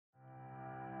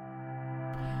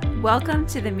Welcome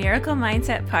to the Miracle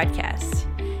Mindset Podcast.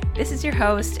 This is your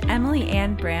host, Emily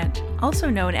Ann Brandt, also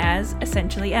known as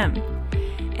Essentially M.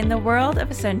 In the world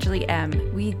of Essentially M,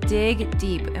 we dig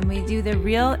deep and we do the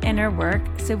real inner work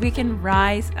so we can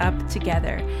rise up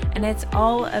together. And it's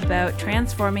all about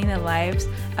transforming the lives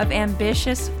of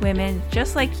ambitious women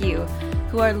just like you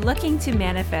who are looking to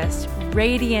manifest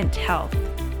radiant health,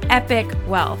 epic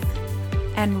wealth,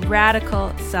 and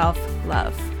radical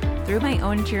self-love. Through my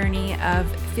own journey of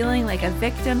feeling like a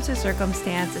victim to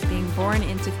circumstance, of being born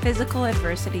into physical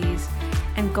adversities,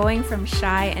 and going from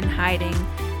shy and hiding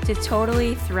to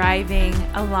totally thriving,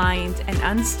 aligned, and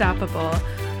unstoppable,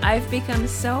 I've become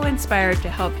so inspired to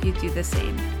help you do the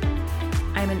same.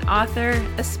 I'm an author,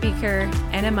 a speaker,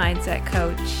 and a mindset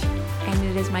coach, and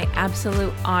it is my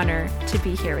absolute honor to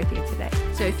be here with you today.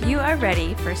 So if you are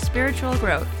ready for spiritual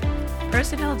growth,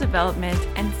 personal development,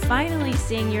 and finally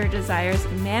seeing your desires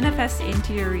manifest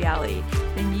into your reality,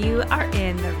 then you are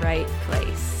in the right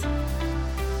place.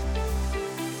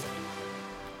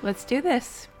 Let's do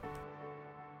this.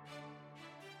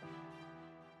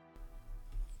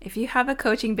 If you have a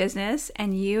coaching business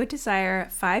and you desire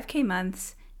 5K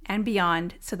months and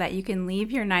beyond so that you can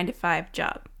leave your 9-to-5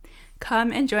 job,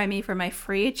 come and join me for my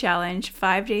free challenge,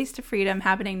 5 Days to Freedom,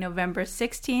 happening November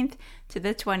 16th to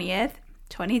the 20th.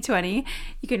 2020.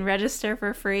 You can register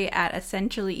for free at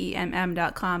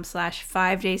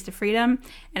essentiallyemm.com/5 days to freedom.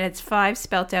 And it's 5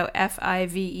 spelt out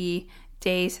FIVE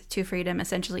days to freedom,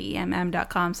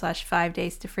 essentiallyemm.com/5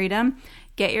 days to freedom.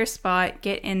 Get your spot,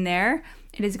 get in there.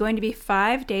 It is going to be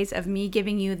 5 days of me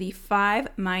giving you the 5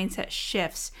 mindset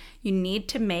shifts you need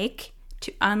to make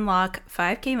to unlock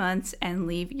 5K months and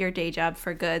leave your day job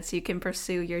for good so you can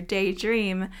pursue your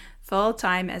daydream full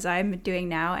time, as I'm doing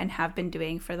now and have been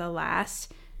doing for the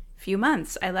last few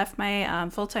months. I left my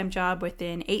full-time job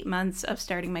within 8 months of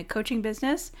starting my coaching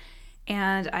business,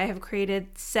 and I have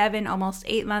created 7, almost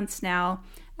 8 months now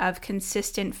of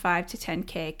consistent 5 to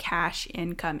 10K cash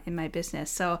income in my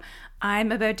business. So I'm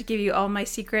about to give you all my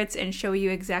secrets and show you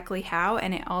exactly how,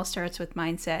 and it all starts with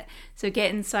mindset. So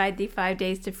get inside the 5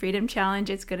 Days to Freedom Challenge.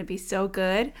 It's going to be so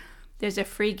good. There's a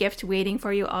free gift waiting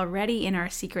for you already in our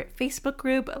secret Facebook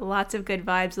group. Lots of good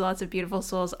vibes, lots of beautiful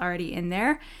souls already in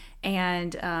there.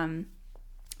 And I'm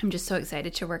just so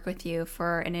excited to work with you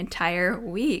for an entire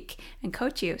week and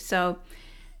coach you. So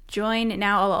join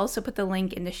now. I'll also put the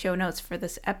link in the show notes for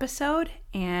this episode.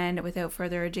 And without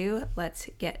further ado, let's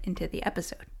get into the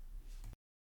episode.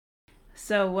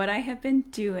 So what I have been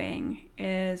doing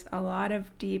is a lot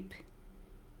of deep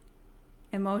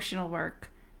emotional work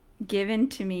given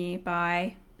to me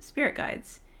by spirit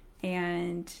guides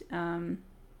and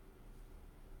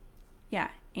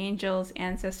angels,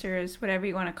 ancestors, whatever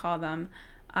you want to call them.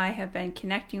 I have been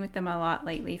connecting with them a lot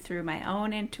lately through my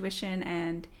own intuition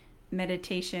and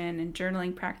meditation and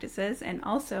journaling practices, and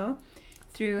also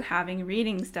through having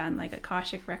readings done, like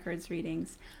Akashic Records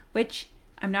readings, which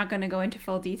I'm not going to go into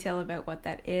full detail about what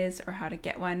that is or how to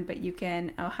get one, but you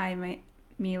can,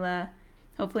 Mila,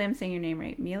 hopefully I'm saying your name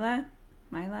right, Mila,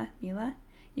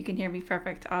 you can hear me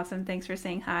perfect, awesome, thanks for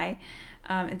saying hi,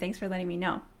 and thanks for letting me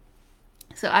know.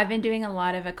 So I've been doing a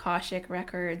lot of Akashic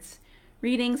Records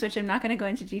readings, which I'm not going to go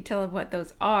into detail of what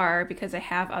those are because I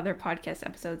have other podcast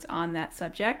episodes on that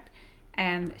subject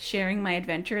and sharing my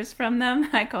adventures from them.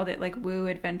 I called it like woo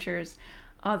adventures,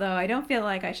 although I don't feel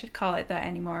like I should call it that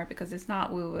anymore because it's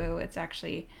not woo woo. It's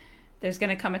actually, there's going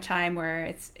to come a time where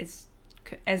it's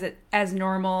as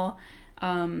normal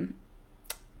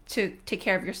to take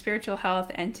care of your spiritual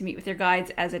health and to meet with your guides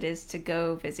as it is to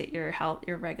go visit your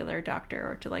regular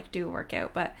doctor or to like do a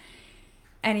workout. But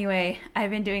anyway,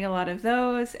 I've been doing a lot of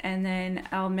those, and then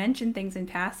I'll mention things in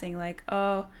passing like,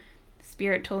 oh,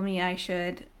 Spirit told me I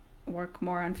should work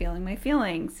more on feeling my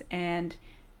feelings, and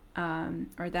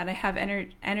or that I have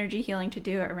energy healing to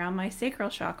do around my sacral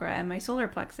chakra and my solar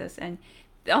plexus. And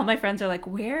all my friends are like,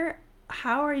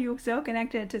 how are you so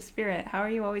connected to Spirit? How are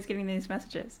you always getting these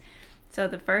messages? So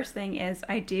the first thing is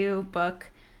I do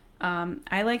book,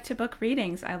 I like to book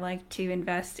readings. I like to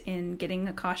invest in getting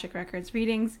Akashic Records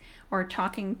readings or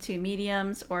talking to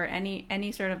mediums or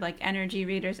any sort of like energy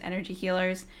readers, energy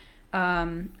healers.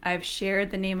 I've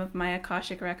shared the name of my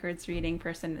Akashic Records reading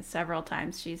person several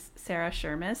times. She's Sarah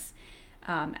Shermis,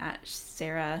 at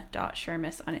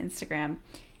sarah.shermis on Instagram.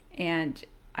 And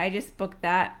I just booked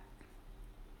that.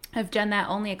 I've done that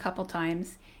only a couple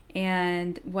times.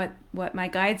 And what my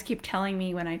guides keep telling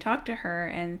me when I talk to her,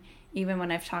 and even when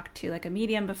I've talked to like a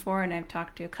medium before and I've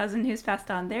talked to a cousin who's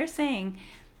passed on, they're saying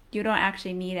you don't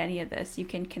actually need any of this. You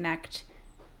can connect,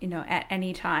 at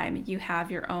any time. You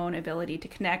have your own ability to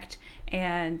connect,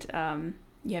 and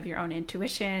you have your own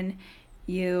intuition,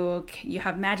 you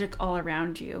have magic all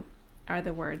around you, are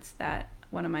the words that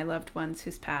one of my loved ones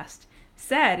who's passed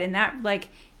said, and that like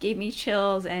gave me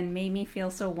chills and made me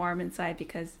feel so warm inside,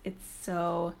 because it's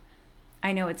so,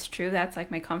 I know it's true. That's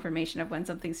like my confirmation of when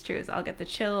something's true, is I'll get the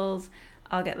chills,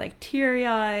 I'll get like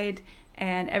teary-eyed,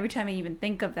 and every time I even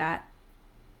think of that,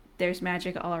 there's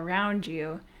magic all around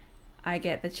you, I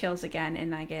get the chills again,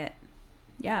 and I get,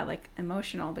 yeah, like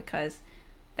emotional, because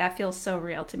that feels so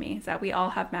real to me, is that we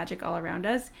all have magic all around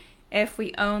us if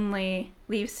we only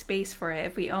leave space for it,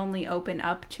 if we only open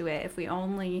up to it, if we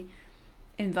only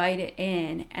invite it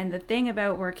in. And the thing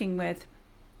about working with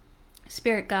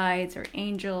spirit guides or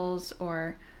angels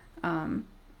or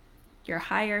your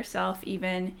higher self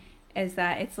even, is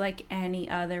that it's like any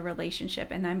other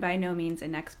relationship. And I'm by no means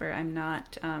an expert. I'm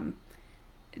not,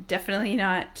 definitely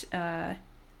not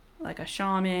like a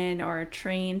shaman or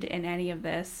trained in any of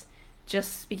this,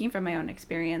 just speaking from my own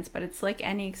experience. But it's like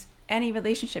any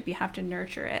relationship, you have to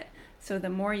nurture it. So the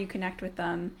more you connect with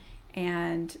them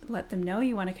and let them know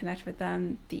you want to connect with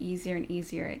them, the easier and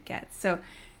easier it gets. So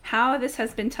how this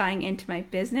has been tying into my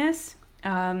business,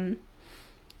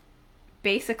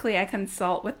 basically I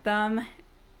consult with them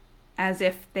as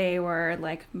if they were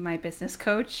like my business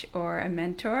coach or a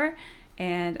mentor,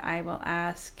 and I will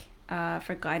ask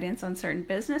for guidance on certain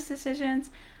business decisions.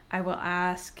 I will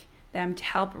ask them to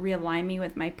help realign me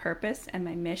with my purpose and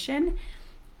my mission,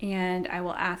 and I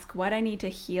will ask what I need to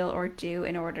heal or do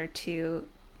in order to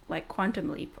like quantum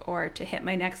leap, or to hit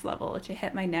my next level, or to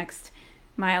hit my next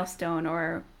milestone,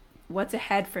 or what's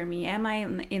ahead for me. Am I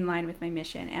in line with my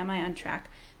mission? Am I on track?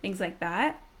 Things like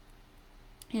that.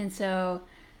 And so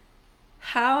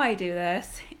how I do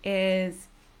this is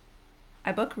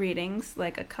I book readings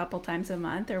like a couple times a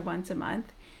month or once a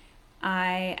month.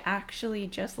 I actually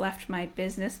just left my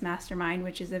business mastermind,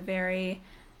 which is a very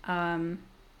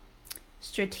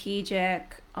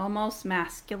strategic, almost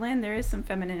masculine. There is some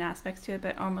feminine aspects to it,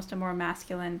 but almost a more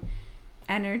masculine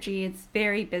energy. It's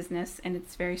very business and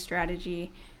it's very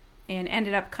strategy, and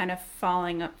ended up kind of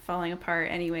falling apart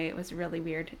anyway. It was really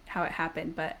weird how it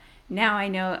happened, but now I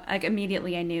know, like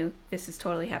immediately I knew this is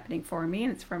totally happening for me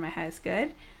and it's for my highest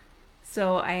good.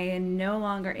 So I am no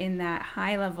longer in that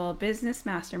high level business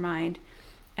mastermind.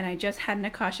 And I just had an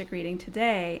Akashic reading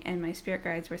today, and my spirit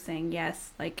guides were saying,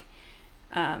 yes, like,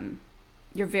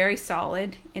 you're very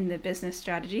solid in the business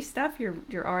strategy stuff.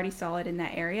 You're already solid in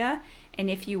that area. And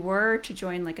if you were to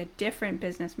join like a different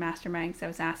business mastermind, because I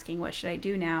was asking, what should I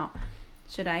do now?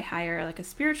 Should I hire like a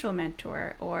spiritual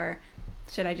mentor, or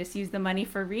should I just use the money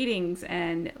for readings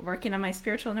and working on my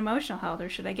spiritual and emotional health, or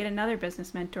should I get another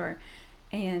business mentor?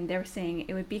 And they were saying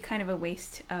it would be kind of a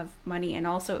waste of money, and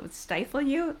also it would stifle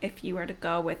you if you were to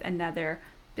go with another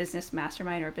business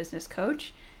mastermind or business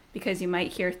coach, because you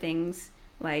might hear things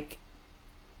like,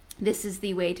 this is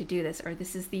the way to do this, or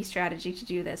this is the strategy to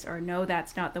do this, or no,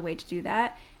 that's not the way to do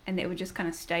that. And it would just kind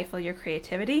of stifle your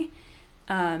creativity.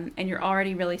 And you're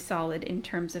already really solid in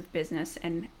terms of business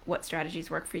and what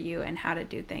strategies work for you and how to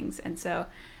do things. And so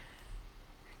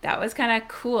that was kind of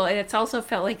cool. It's also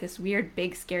felt like this weird,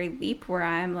 big, scary leap where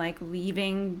I'm like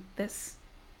leaving this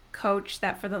coach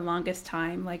that for the longest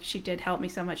time, like she did help me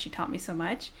so much, she taught me so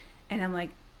much. And I'm like,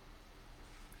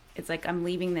 it's like I'm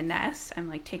leaving the nest. I'm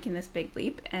like taking this big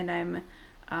leap, and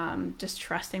I'm just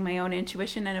trusting my own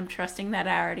intuition, and I'm trusting that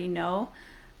I already know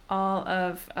all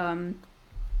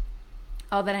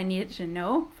that I needed to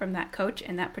know from that coach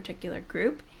and that particular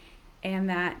group, and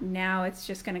that now it's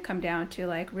just going to come down to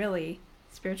like really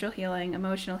spiritual healing,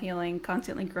 emotional healing,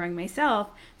 constantly growing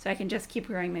myself, so I can just keep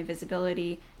growing my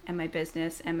visibility and my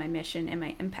business and my mission and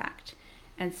my impact.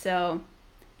 And so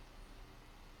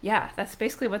yeah, that's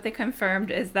basically what they confirmed,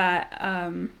 is that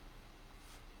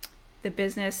the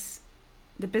business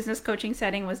coaching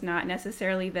setting was not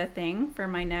necessarily the thing for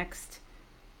my next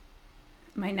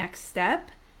step,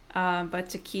 but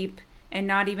to keep, and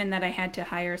not even that I had to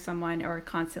hire someone or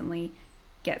constantly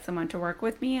get someone to work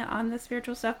with me on the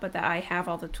spiritual stuff, but that I have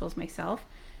all the tools myself,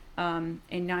 and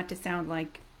not to sound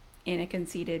like in a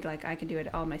conceited, like I can do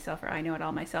it all myself or I know it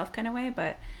all myself kind of way,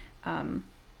 but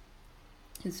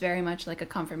it's very much like a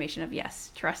confirmation of,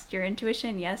 yes, trust your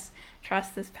intuition. Yes,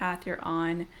 trust this path you're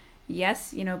on.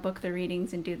 Yes, book the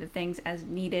readings and do the things as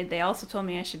needed. They also told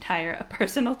me I should hire a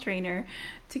personal trainer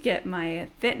to get my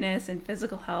fitness and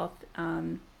physical health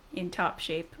in top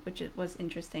shape, which was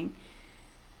interesting.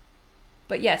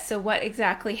 But yes, so what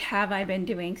exactly have I been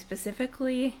doing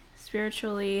specifically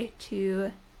spiritually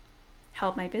to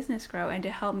help my business grow and to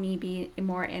help me be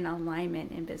more in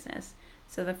alignment in business?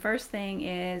 So the first thing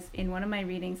is, in one of my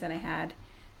readings that I had,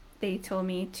 they told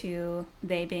me to,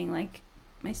 they being like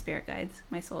my spirit guides,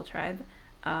 my soul tribe,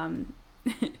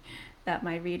 that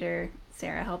my reader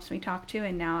Sarah helps me talk to,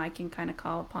 and now I can kind of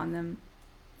call upon them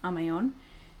on my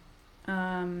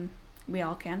own. We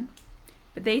all can.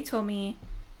 But they told me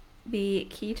the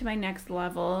key to my next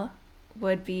level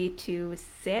would be to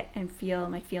sit and feel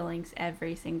my feelings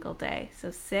every single day.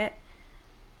 So sit,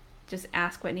 just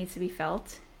ask what needs to be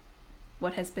felt,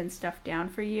 what has been stuffed down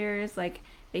for years. Like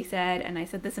they said, and I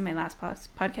said this in my last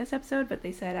podcast episode, but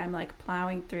they said I'm like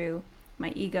plowing through,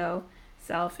 my ego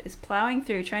self is plowing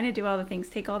through, trying to do all the things,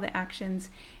 take all the actions,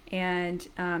 and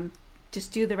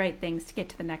just do the right things to get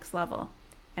to the next level.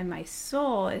 And my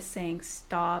soul is saying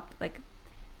stop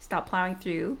plowing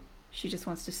through. She just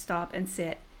wants to stop and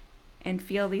sit and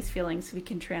feel these feelings so we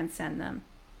can transcend them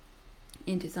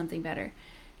into something better.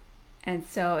 And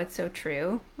so it's so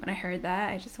true. When I heard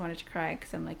that, I just wanted to cry,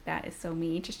 because I'm like, that is so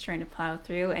me, just trying to plow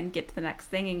through and get to the next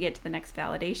thing and get to the next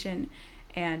validation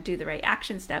and do the right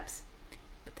action steps.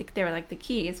 But they were like, the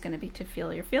key is going to be to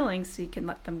feel your feelings so you can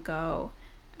let them go.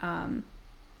 And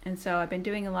so I've been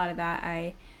doing a lot of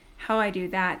that. How I do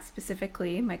that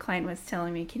specifically, my client was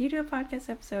telling me, can you do a podcast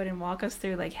episode and walk us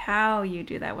through like how you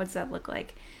do that? What does that look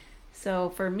like? So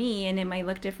for me, and it might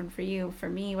look different for you, for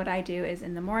me, what I do is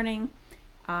in the morning,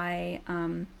 I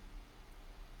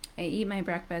eat my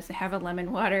breakfast, I have a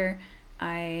lemon water,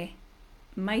 I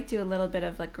might do a little bit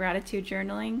of like gratitude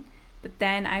journaling, but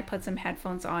then I put some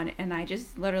headphones on and I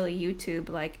just literally YouTube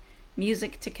like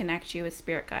music to connect you with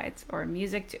spirit guides, or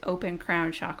music to open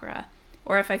crown chakra.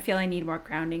 Or if I feel I need more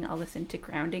grounding, I'll listen to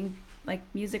grounding like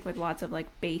music with lots of like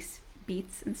bass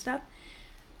beats and stuff.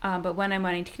 But when I'm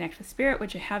wanting to connect with spirit,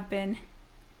 which I have been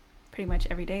pretty much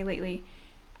every day lately,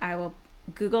 I will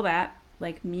Google that,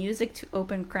 like music to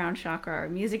open crown chakra or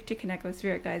music to connect with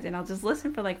spirit guides, and I'll just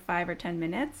listen for like 5 or 10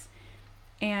 minutes.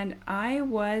 And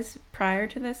prior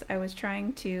to this, I was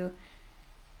trying to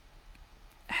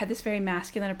had this very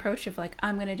masculine approach of like,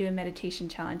 I'm going to do a meditation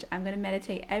challenge. I'm going to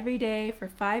meditate every day for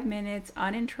 5 minutes,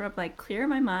 uninterrupted, like clear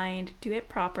my mind, do it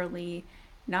properly,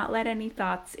 not let any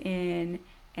thoughts in,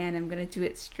 and I'm going to do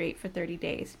it straight for 30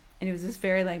 days. And it was this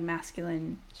very like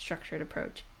masculine structured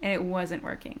approach, and it wasn't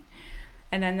working.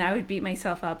 And then I would beat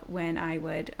myself up when I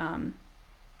would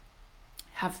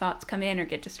have thoughts come in or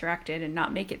get distracted and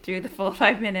not make it through the full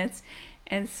 5 minutes.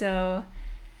 And so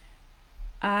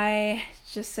I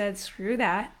just said, screw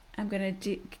that. I'm going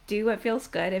to do what feels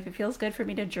good. If it feels good for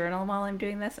me to journal while I'm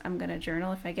doing this, I'm going to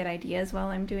journal. If I get ideas while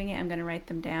I'm doing it, I'm going to write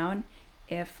them down.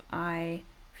 If I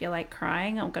feel like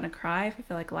crying, I'm going to cry. If I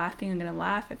feel like laughing, I'm going to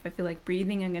laugh. If I feel like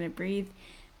breathing, I'm going to breathe.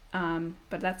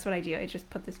 But that's what I do. I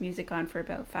just put this music on for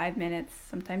about 5 minutes,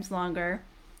 sometimes longer.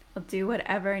 I'll do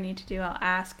whatever I need to do. I'll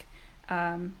ask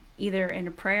either in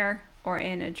a prayer or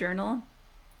in a journal,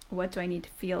 what do I need to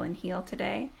feel and heal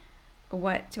today?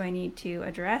 What do I need to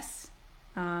address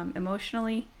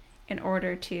emotionally in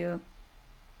order to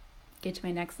get to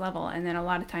my next level? And then a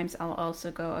lot of times I'll also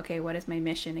go, okay, what is my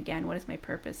mission again? What is my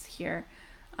purpose here?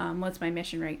 What's my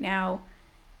mission right now?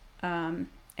 And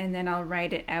then I'll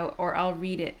write it out, or I'll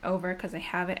read it over, because I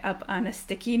have it up on a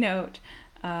sticky note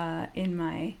in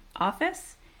my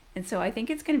office. And so I think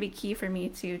it's going to be key for me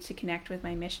to connect with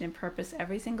my mission and purpose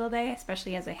every single day,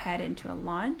 especially as I head into a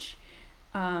launch.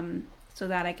 So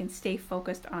that I can stay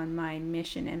focused on my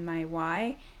mission and my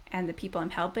why and the people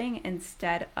I'm helping,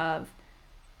 instead of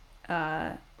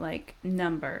like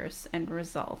numbers and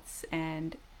results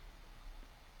and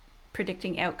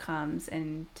predicting outcomes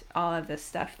and all of this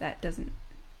stuff that doesn't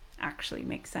actually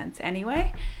make sense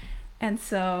anyway. And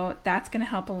so that's going to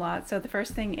help a lot. So the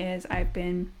first thing is I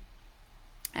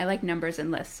like numbers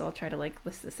and lists, so I'll try to like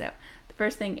list this out. The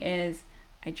first thing is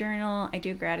I journal, I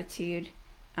do gratitude,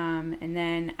 and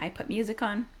then I put music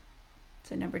on.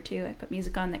 So number 2, I put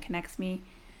music on that connects me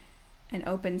and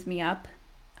opens me up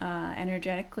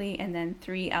energetically. And then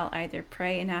 3, I'll either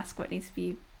pray and ask what needs to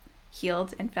be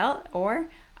healed and felt, or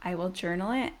I will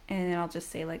journal it, and then I'll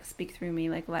just say like, speak through me,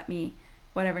 like let me,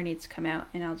 whatever needs to come out,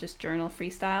 and I'll just journal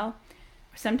freestyle.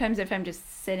 Sometimes if I'm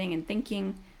just sitting and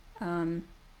thinking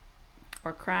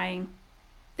or crying,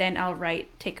 then I'll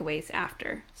write takeaways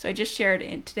after. So I just shared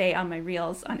it today on my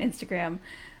reels on Instagram,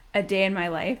 a day in my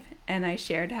life, and I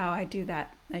shared how I do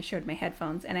that. I showed my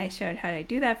headphones and I showed how I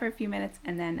do that for a few minutes,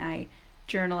 and then I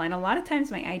journal. And a lot of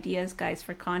times my ideas, guys,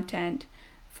 for content,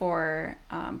 for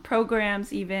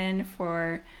programs, even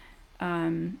for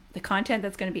the content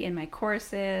that's going to be in my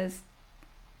courses,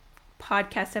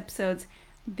 podcast episodes,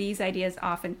 these ideas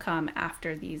often come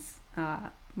after these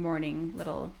morning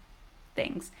little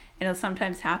things. And it'll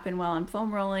sometimes happen while I'm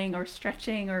foam rolling or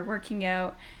stretching or working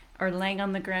out or laying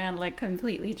on the ground, like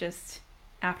completely just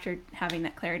after having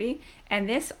that clarity. And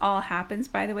this all happens,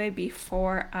 by the way,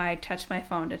 before I touch my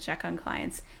phone to check on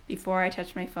clients, before I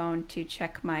touch my phone to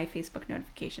check my Facebook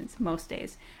notifications. Most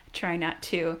days I try not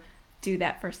to do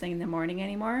that first thing in the morning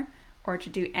anymore, or to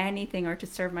do anything or to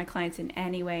serve my clients in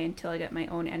any way until I get my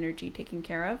own energy taken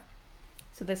care of.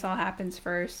 So this all happens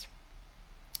first.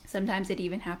 Sometimes it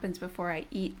even happens before I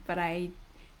eat, but I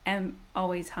am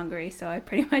always hungry, so I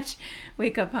pretty much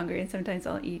wake up hungry, and sometimes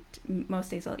I'll eat, most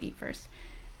days I'll eat first.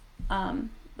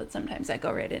 But sometimes I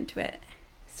go right into it.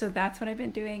 So that's what I've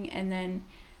been doing. And then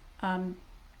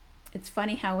it's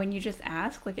funny how when you just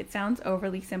ask, like, it sounds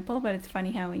overly simple, but it's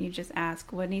funny how when you just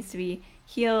ask what needs to be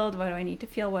healed, what do I need to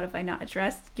feel, what have I not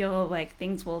addressed, you'll, like,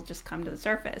 things will just come to the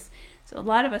surface. So a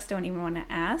lot of us don't even want to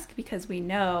ask because we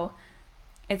know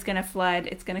it's going to flood,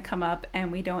 it's going to come up, and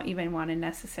we don't even want to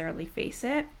necessarily face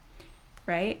it,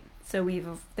 right? So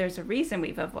there's a reason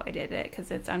we've avoided it,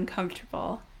 because it's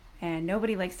uncomfortable, and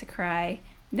nobody likes to cry.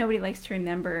 Nobody likes to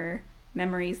remember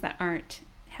memories that aren't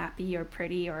happy or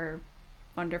pretty or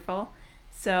wonderful.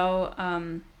 So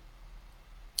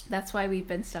that's why we've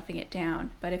been stuffing it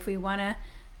down. But if we want to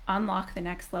unlock the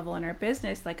next level in our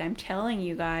business, like I'm telling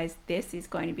you guys, this is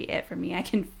going to be it for me. I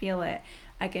can feel it.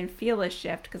 I can feel a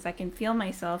shift because I can feel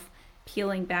myself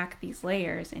peeling back these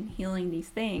layers and healing these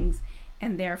things.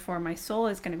 And therefore my soul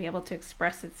is going to be able to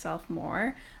express itself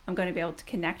more. I'm going to be able to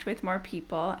connect with more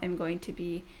people. I'm going to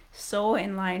be so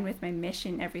in line with my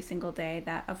mission every single day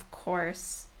that, of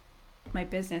course, my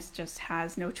business just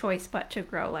has no choice but to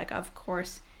grow. Like, of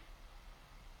course,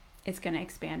 it's going to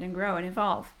expand and grow and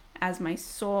evolve as my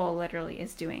soul literally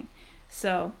is doing.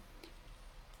 So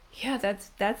yeah, that's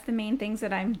the main things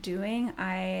that I'm doing.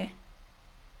 I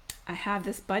have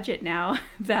this budget now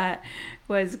that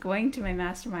was going to my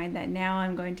mastermind that now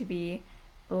I'm going to be,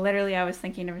 literally I was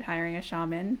thinking of hiring a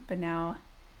shaman, but now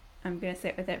I'm going to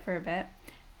sit with it for a bit.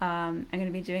 I'm going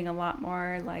to be doing a lot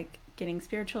more, like getting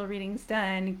spiritual readings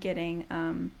done,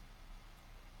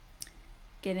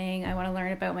 I want to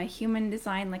learn about my human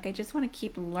design. Like, I just want to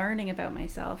keep learning about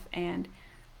myself and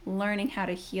learning how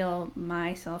to heal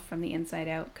myself from the inside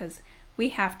out, because we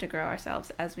have to grow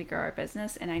ourselves as we grow our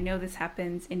business. And I know this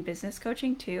happens in business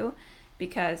coaching too,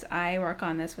 because I work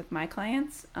on this with my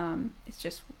clients. It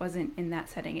just wasn't in that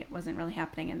setting. It wasn't really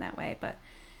happening in that way, but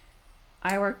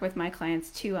I work with my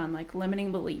clients too on like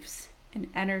limiting beliefs and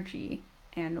energy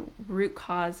and root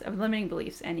cause of limiting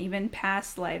beliefs, and even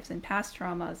past lives and past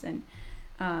traumas. And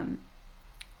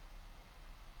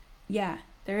yeah,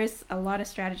 there is a lot of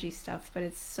strategy stuff, but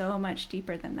it's so much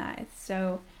deeper than that. It's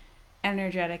so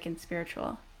energetic and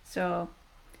spiritual. So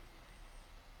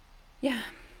yeah,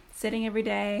 sitting every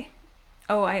day.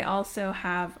 Oh, I also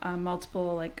have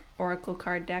multiple like oracle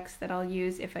card decks that I'll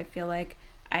use if I feel like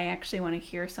I actually want to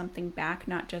hear something back,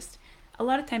 not just, a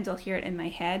lot of times I'll hear it in my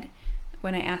head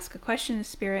when I ask a question to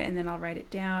spirit, and then I'll write it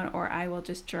down, or I will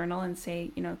just journal and say,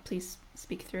 please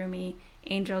speak through me,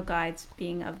 angel guides,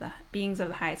 beings of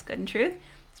the highest good and truth,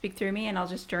 speak through me, and I'll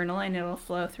just journal and it'll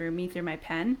flow through me through my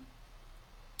pen.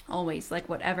 Always, like,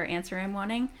 whatever answer I'm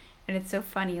wanting. And it's so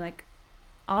funny, like,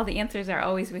 all the answers are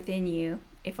always within you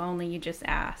if only you just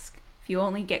ask. If you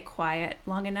only get quiet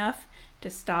long enough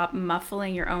to stop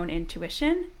muffling your own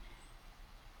intuition,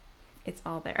 it's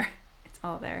all there. It's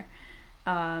all there.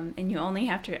 And you only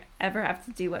have to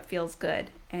do what feels good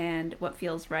and what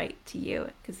feels right to you,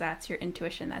 because that's your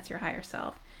intuition, that's your higher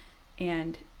self,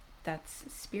 and that's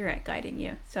spirit guiding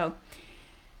you. So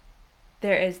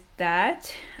there is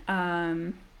that.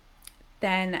 Then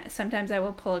sometimes I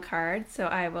will pull a card. So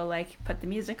I will like put the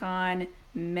music on,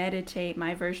 meditate,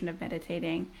 my version of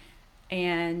meditating,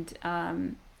 and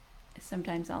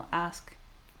sometimes I'll ask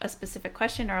a specific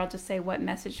question, or I'll just say, what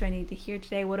message do I need to hear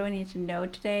today? What do I need to know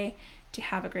today to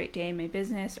have a great day in my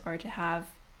business, or to have,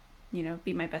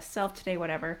 be my best self today,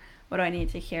 whatever. What do I need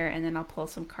to hear? And then I'll pull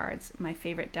some cards. My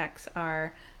favorite decks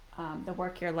are the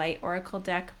Work Your Light Oracle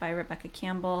deck by Rebecca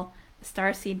Campbell, the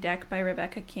Starseed deck by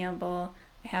Rebecca Campbell.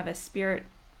 I have a Spirit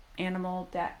Animal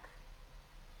deck,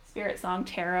 Spirit Song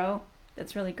Tarot,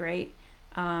 that's really great.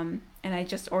 And I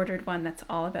just ordered one that's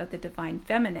all about the divine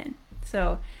feminine.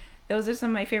 So those are some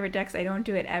of my favorite decks. I don't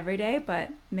do it every day, but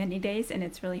many days, and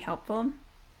it's really helpful.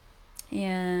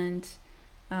 And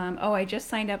I just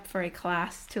signed up for a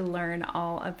class to learn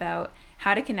all about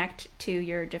how to connect to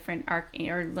your different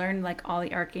learn like all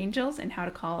the archangels and how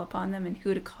to call upon them and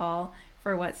who to call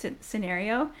for what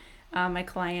scenario. My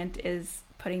client is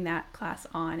putting that class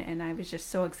on, and I was just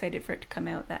so excited for it to come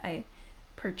out that I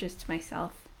purchased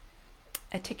myself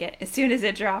a ticket as soon as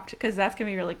it dropped, because that's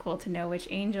gonna be really cool to know which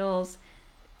angels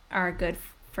are good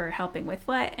for helping with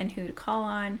what and who to call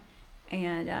on.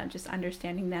 and just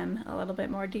understanding them a little bit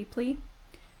more deeply.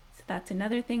 So that's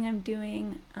another thing I'm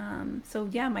doing. So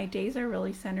yeah, my days are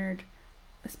really centered,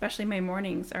 especially my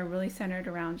mornings are really centered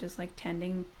around just like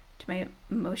tending to my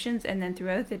emotions. And then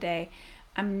throughout the day,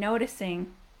 I'm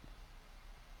noticing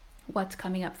what's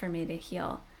coming up for me to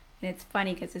heal. And it's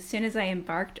funny because as soon as I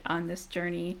embarked on this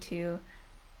journey to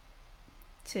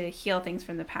heal things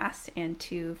from the past and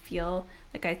to feel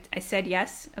like I said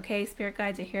yes, okay, spirit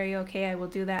guides, I hear you, okay, I will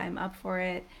do that, I'm up for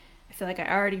it. I feel like I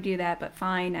already do that, but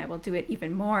fine, I will do it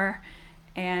even more.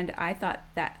 And I thought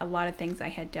that a lot of things I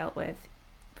had dealt with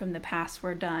from the past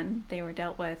were done, they were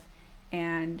dealt with,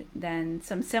 and then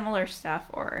some similar stuff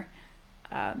or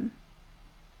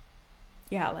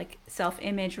like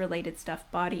self-image related stuff,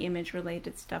 body image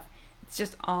related stuff, it's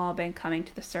just all been coming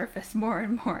to the surface more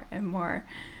and more and more,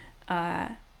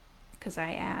 because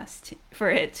I asked for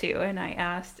it to, and I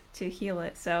asked to heal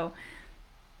it. So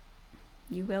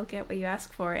you will get what you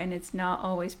ask for, and it's not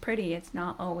always pretty, it's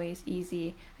not always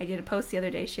easy. I did a post the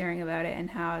other day sharing about it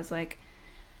and how I was like,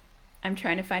 I'm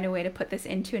trying to find a way to put this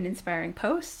into an inspiring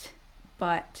post,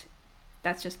 but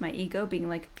that's just my ego being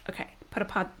like, okay, put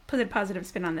a positive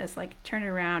spin on this, like turn it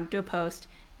around, do a post,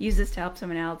 use this to help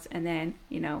someone else, and then,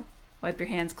 wipe your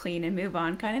hands clean and move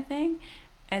on kind of thing.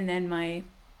 And then my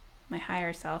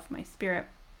higher self, my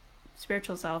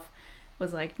spiritual self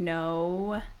was like,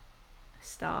 no,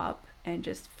 stop and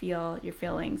just feel your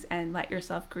feelings and let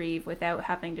yourself grieve without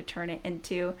having to turn it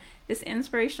into this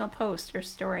inspirational post or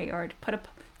story or to put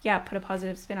a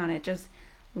positive spin on it. Just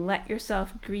let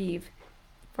yourself grieve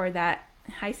for that,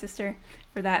 hi sister,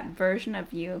 for that version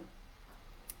of you,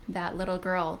 that little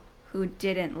girl who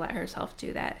didn't let herself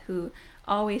do that, who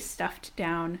always stuffed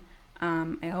down.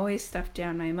 I always stuffed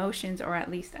down my emotions, or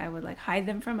at least I would like hide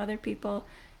them from other people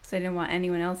because I didn't want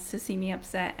anyone else to see me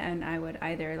upset. And I would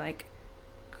either like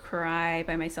cry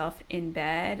by myself in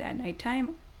bed at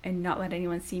nighttime and not let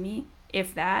anyone see me,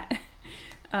 if that.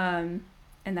 And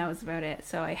that was about it.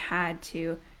 So I had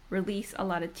to release a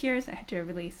lot of tears. I had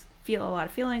to feel a lot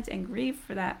of feelings and grieve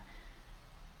for that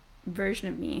version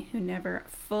of me who never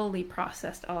fully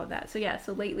processed all of that.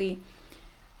 So lately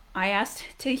I asked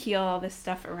to heal all this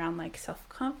stuff around like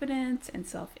self-confidence and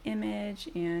self-image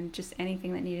and just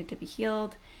anything that needed to be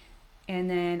healed. And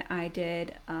then I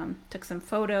took some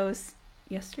photos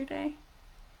yesterday,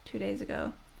 2 days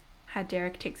ago, had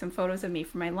Derek take some photos of me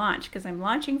for my launch because I'm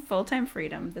launching Full-Time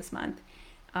Freedom this month.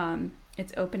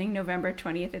 It's opening November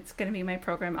 20th. It's going to be my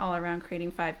program all around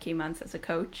creating 5K months as a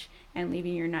coach and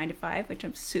leaving your 9-to-5, which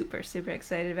I'm super, super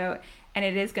excited about. And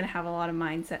it is going to have a lot of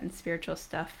mindset and spiritual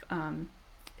stuff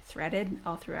threaded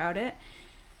all throughout it.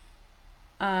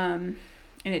 And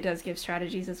it does give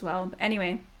strategies as well. But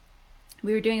anyway,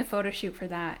 we were doing a photo shoot for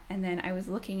that. And then I was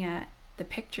looking at the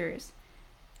pictures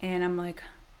and I'm like,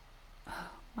 oh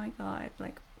my God,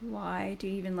 like, why do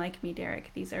you even like me,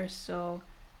 Derek? These are so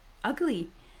ugly.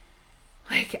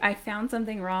 Like, I found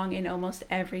something wrong in almost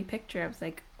every picture. I was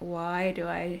like, why do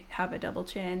I have a double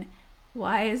chin?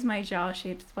 Why is my jaw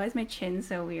shaped? Why is my chin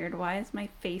so weird? Why is my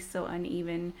face so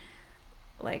uneven?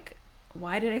 Like,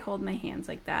 why did I hold my hands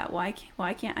like that? Why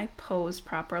can't I pose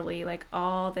properly? Like,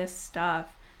 all this stuff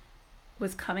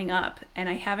was coming up, and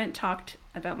I haven't talked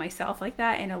about myself like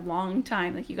that in a long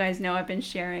time. Like, you guys know, I've been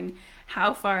sharing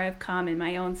how far I've come in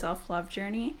my own self-love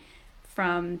journey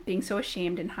from being so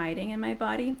ashamed and hiding in my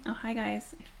body. Oh, hi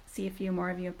guys. I see a few more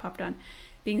of you have popped on.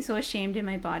 Being so ashamed in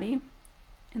my body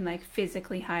and like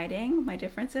physically hiding my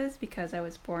differences because I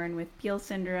was born with Beals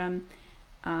syndrome.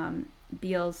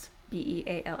 Beals,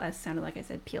 B-E-A-L-S, sounded like I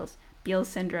said Peels. Beals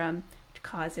syndrome, which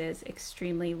causes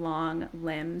extremely long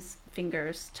limbs,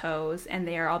 fingers, toes, and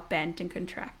they are all bent and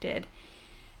contracted.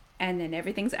 And then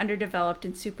everything's underdeveloped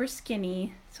and super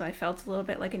skinny. So I felt a little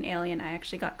bit like an alien. I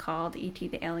actually got called E.T.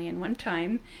 the alien one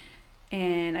time.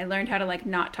 And I learned how to like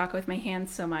not talk with my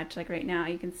hands so much. Like right now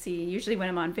you can see, usually when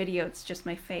I'm on video, it's just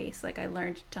my face. Like I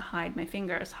learned to hide my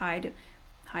fingers,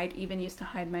 even used to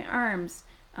hide my arms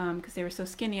because they were so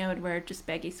skinny. I would wear just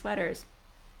baggy sweaters.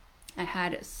 I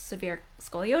had severe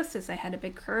scoliosis. I had a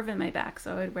big curve in my back.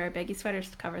 So I would wear baggy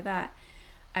sweaters to cover that.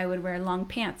 I would wear long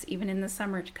pants, even in the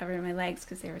summer, to cover my legs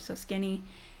because they were so skinny.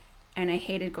 And I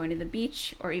hated going to the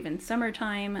beach or even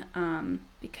summertime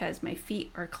because my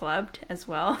feet are clubbed as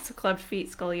well. So clubbed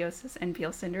feet, scoliosis, and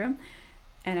Beals syndrome.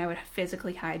 And I would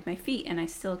physically hide my feet, and I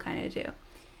still kind of do.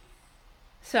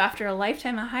 So after a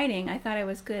lifetime of hiding, I thought I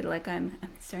was good. Like I'm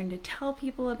starting to tell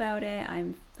people about it.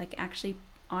 I'm like actually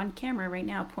on camera right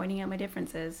now pointing out my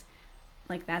differences.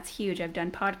 Like that's huge. I've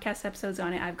done podcast episodes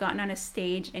on it. I've gotten on a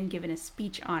stage and given a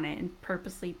speech on it and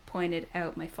purposely pointed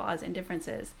out my flaws and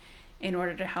differences. in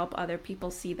order to help other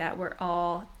people see that we're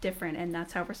all different and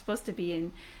that's how we're supposed to be,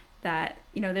 and that,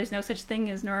 there's no such thing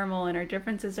as normal and our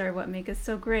differences are what make us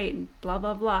so great and blah,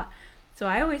 blah, blah. So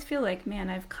I always feel like, man,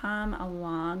 I've come a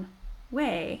long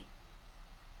way.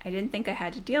 I didn't think I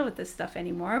had to deal with this stuff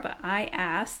anymore, but I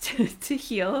asked to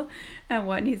heal and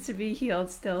what needs to be healed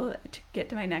still to get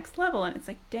to my next level. And it's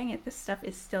like, dang it, this stuff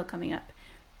is still coming up.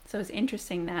 So it's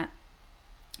interesting that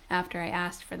after I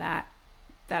asked for that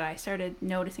I started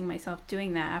noticing myself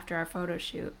doing that after our photo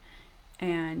shoot.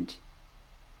 And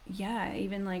yeah,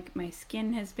 even like my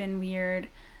skin has been weird.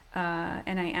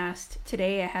 And I asked,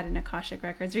 today I had an Akashic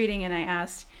Records reading and I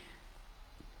asked,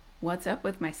 what's up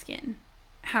with my skin?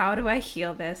 How do I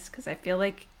heal this? Because I feel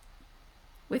like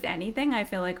with anything, I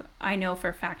feel like I know for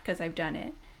a fact because I've done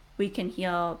it. We can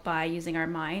heal by using our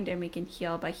mind and we can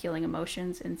heal by healing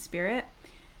emotions and spirit.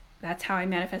 That's how I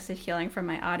manifested healing from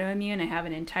my autoimmune. I have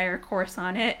an entire course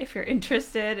on it. If you're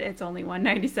interested, it's only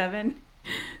 $197.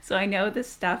 So I know this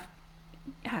stuff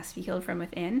has to be healed from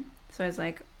within. So I was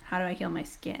like, how do I heal my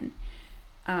skin?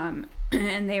 And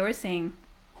they were saying,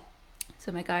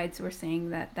 so my guides were saying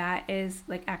that is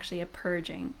like actually a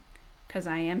purging, because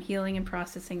I am healing and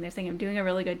processing. They're saying I'm doing a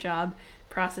really good job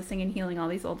processing and healing all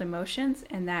these old emotions,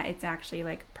 and that it's actually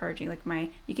like purging. Like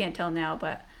you can't tell now,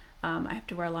 but I have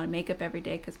to wear a lot of makeup every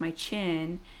day because my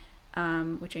chin,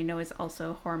 which I know is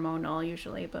also hormonal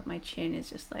usually, but my chin is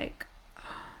just like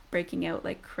breaking out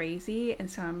like crazy. And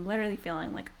so I'm literally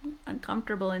feeling like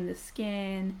uncomfortable in the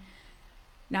skin,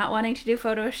 not wanting to do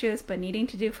photo shoots, but needing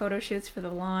to do photo shoots for the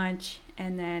launch.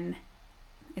 And then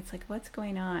it's like, what's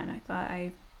going on? I thought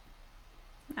I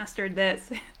mastered this,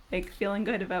 like feeling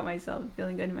good about myself,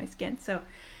 feeling good in my skin. So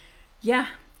yeah,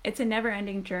 it's a never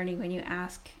ending journey when you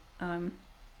ask,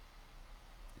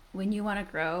 when you want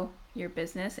to grow your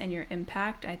business and your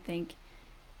impact. I think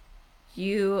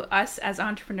us as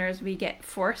entrepreneurs, we get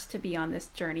forced to be on this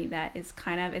journey that is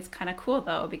it's kind of cool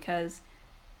though, because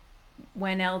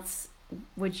when else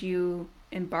would you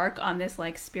embark on this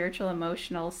like spiritual,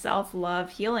 emotional,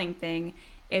 self-love healing thing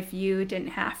if you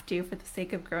didn't have to for the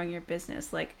sake of growing your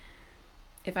business? Like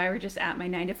if I were just at my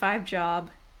 9-to-5 job,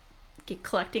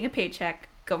 collecting a paycheck,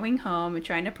 going home and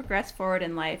trying to progress forward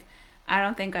in life, I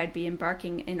don't think I'd be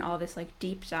embarking in all this like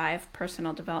deep dive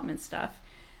personal development stuff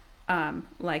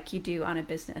like you do on a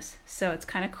business. So it's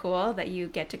kind of cool that you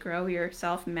get to grow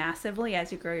yourself massively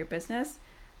as you grow your business.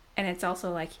 And it's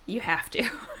also like you have to.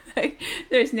 Like,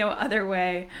 there's no other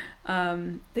way.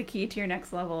 The key to your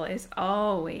next level is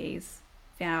always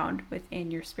found within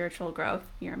your spiritual growth,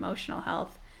 your emotional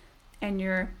health, and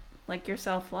your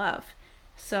self-love.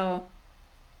 So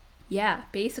yeah,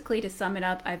 basically to sum it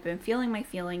up, I've been feeling my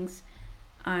feelings.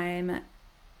 I'm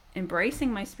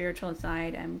embracing my spiritual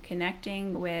side. I'm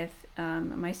connecting with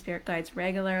my spirit guides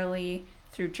regularly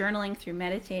through journaling, through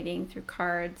meditating, through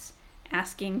cards,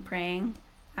 asking, praying,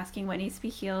 asking what needs to be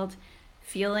healed,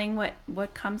 feeling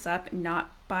what comes up,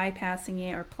 not bypassing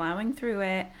it or plowing through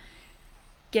it,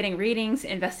 getting readings,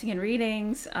 investing in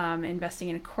readings, investing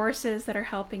in courses that are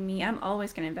helping me. I'm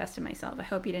always going to invest in myself. I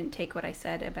hope you didn't take what I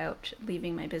said about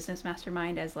leaving my business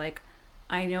mastermind as like,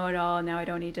 I know it all, now I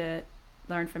don't need to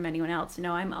learn from anyone else.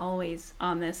 No, I'm always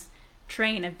on this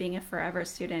train of being a forever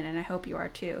student, and I hope you are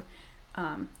too,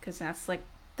 because that's like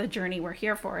the journey we're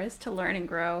here for, is to learn and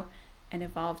grow and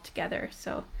evolve together.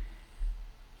 So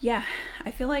yeah,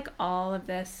 I feel like all of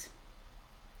this,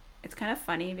 it's kind of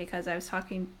funny because I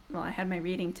had my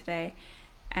reading today,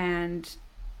 and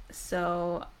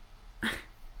so I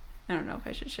don't know if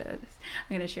I should share this.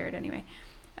 I'm going to share it anyway.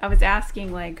 I was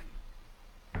asking, like,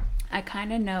 I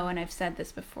kind of know, and I've said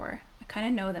this before, I kind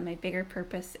of know that my bigger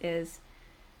purpose is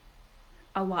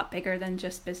a lot bigger than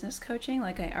just business coaching.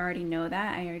 Like, I already know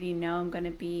that. I already know I'm going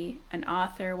to be an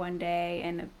author one day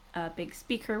and a big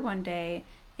speaker one day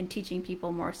and teaching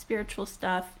people more spiritual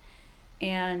stuff.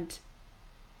 And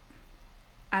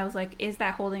I was like, is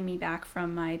that holding me back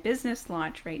from my business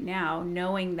launch right now,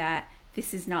 knowing that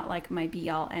this is not like my be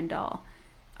all end all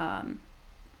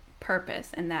purpose,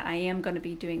 and that I am going to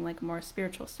be doing like more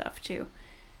spiritual stuff too?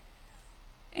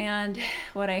 And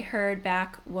what I heard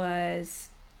back was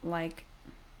like,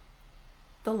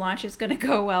 the launch is going to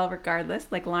go well regardless.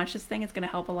 Like, launch this thing, it's going to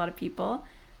help a lot of people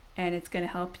and it's going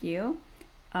to help you.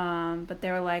 But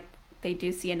they were like, they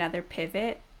do see another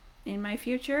pivot in my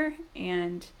future.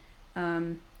 And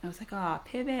I was like, oh,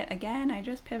 pivot again? I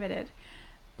just pivoted.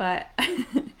 But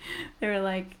they were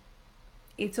like,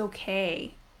 it's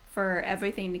okay for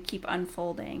everything to keep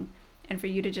unfolding and for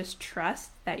you to just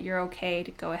trust that you're okay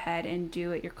to go ahead and do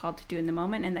what you're called to do in the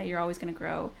moment, and that you're always going to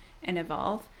grow and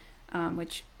evolve,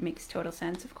 which makes total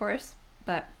sense, of course.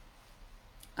 But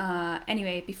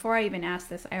Anyway, before I even asked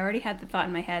this, I already had the thought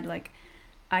in my head, like,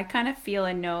 I kind of feel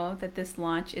and know that this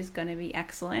launch is going to be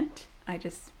excellent. I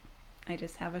just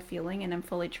have a feeling, and I'm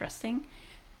fully trusting.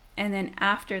 And then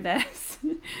after this,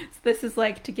 so this is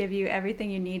like to give you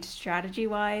everything you need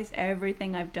strategy-wise,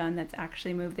 everything I've done that's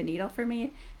actually moved the needle for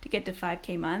me to get to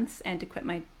 5K months and to quit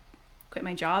my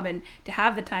job and to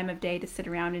have the time of day to sit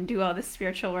around and do all this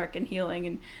spiritual work and healing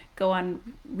and go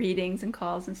on readings and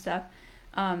calls and stuff.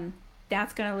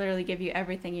 That's going to literally give you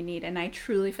everything you need. And I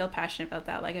truly feel passionate about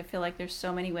that. Like, I feel like there's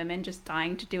so many women just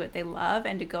dying to do what they love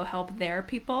and to go help their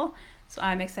people. So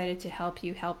I'm excited to help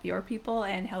you help your people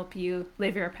and help you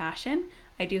live your passion.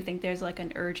 I do think there's like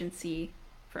an urgency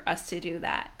for us to do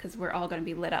that, because we're all going to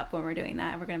be lit up when we're doing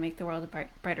that. We're going to make the world a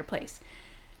brighter place.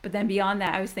 But then beyond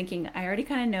that, I was thinking, I already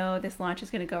kind of know this launch is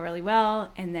going to go really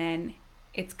well. And then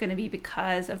it's going to be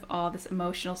because of all this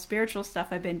emotional, spiritual stuff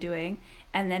I've been doing.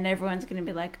 And then everyone's going to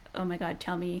be like, oh my God,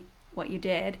 tell me what you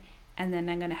did. And then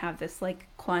I'm going to have this like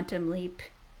quantum leap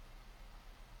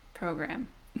program.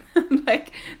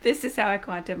 Like, this is how I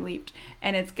quantum leaped.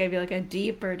 And it's going to be like a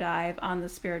deeper dive on the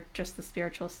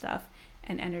spiritual stuff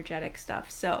and energetic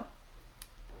stuff. So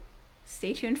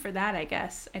stay tuned for that, I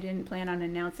guess. I didn't plan on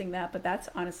announcing that, but that's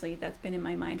been in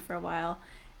my mind for a while.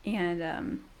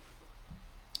 And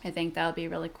I think that'll be a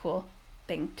really cool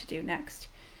thing to do next.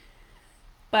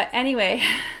 But anyway,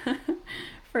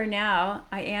 for now,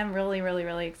 I am really, really,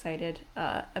 really excited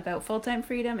about full-time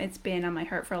freedom. It's been on my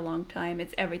heart for a long time.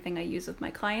 It's everything I use with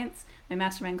my clients, my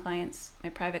mastermind clients, my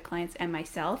private clients, and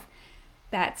myself.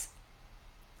 That's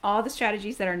all the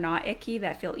strategies that are not icky,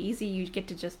 that feel easy. You get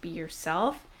to just be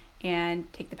yourself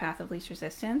and take the path of least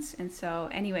resistance. And so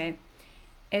anyway,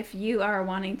 if you are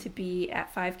wanting to be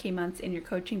at 5K months in your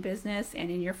coaching business and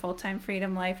in your full-time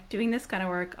freedom life, doing this kind of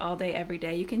work all day, every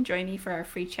day, you can join me for our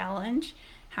free challenge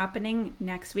happening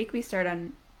next week. We start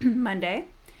on Monday,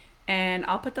 and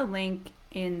I'll put the link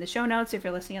in the show notes. If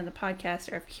you're listening on the podcast,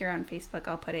 or if you're here on Facebook,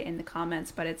 I'll put it in the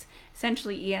comments. But it's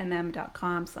essentially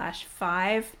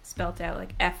emm.com/5, spelled out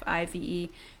like FIVE,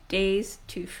 days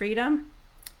to freedom.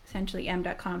 Essentially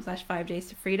m.com/5 days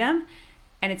to freedom.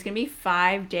 And it's going to be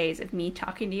 5 days of me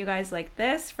talking to you guys like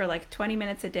this for like 20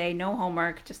 minutes a day, no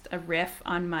homework, just a riff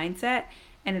on mindset.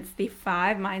 And it's the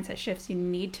 5 mindset shifts you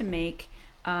need to make,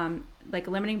 like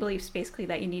limiting beliefs basically,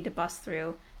 that you need to bust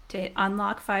through to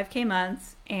unlock 5K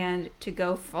months and to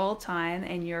go full time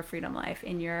in your freedom life,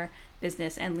 in your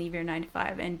business, and leave your 9 to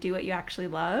 5 and do what you actually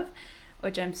love,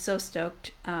 which I'm so stoked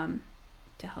to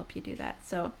help you do that.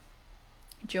 So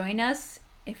join us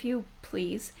if you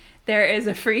please. There is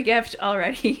a free gift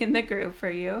already in the group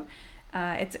for you.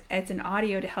 It's an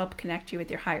audio to help connect you with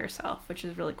your higher self, which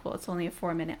is really cool. It's only a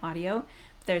 4-minute audio.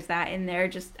 There's that in there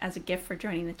just as a gift for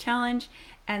joining the challenge.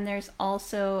 And there's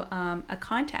also a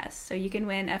contest. So you can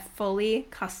win a fully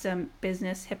custom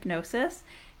business hypnosis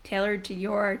tailored to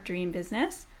your dream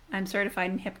business. I'm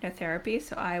certified in hypnotherapy,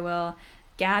 so I will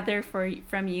gather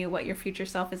from you what your future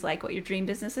self is like, what your dream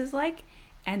business is like,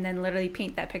 and then literally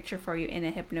paint that picture for you in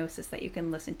a hypnosis that you can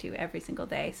listen to every single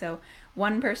day. So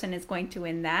one person is going to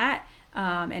win that,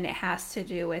 and it has to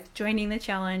do with joining the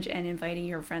challenge and inviting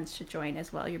your friends to join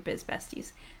as well, your biz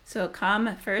besties. So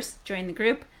come first, join the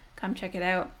group, come check it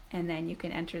out, and then you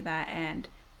can enter that and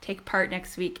take part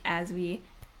next week as we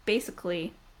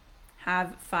basically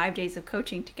have 5 days of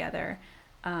coaching together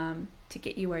to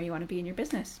get you where you want to be in your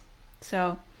business.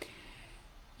 So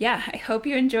yeah, I hope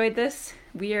you enjoyed this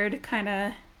weird kind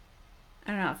of, I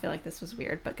don't know, I feel like this was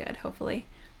weird, but good, hopefully,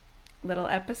 little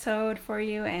episode for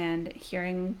you, and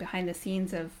hearing behind the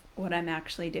scenes of what I'm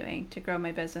actually doing to grow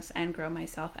my business and grow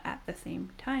myself at the same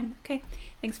time. Okay,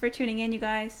 thanks for tuning in, you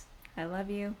guys. I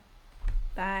love you.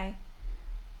 Bye.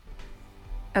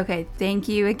 Okay, thank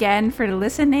you again for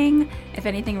listening. If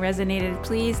anything resonated,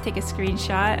 please take a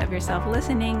screenshot of yourself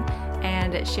listening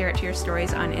and share it to your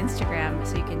stories on Instagram,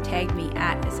 so you can tag me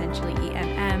at essentially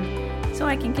EMM, so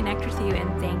I can connect with you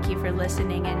and thank you for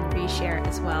listening and reshare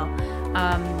as well.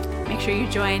 Make sure you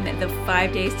join the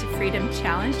 5 Days to Freedom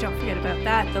Challenge. Don't forget about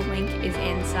that. The link is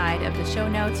inside of the show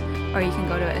notes, or you can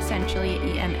go to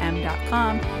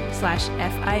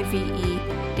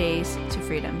essentiallyemm.com/FIVE days to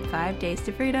freedom. 5 days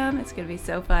to freedom. It's going to be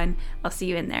so fun. I'll see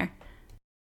you in there.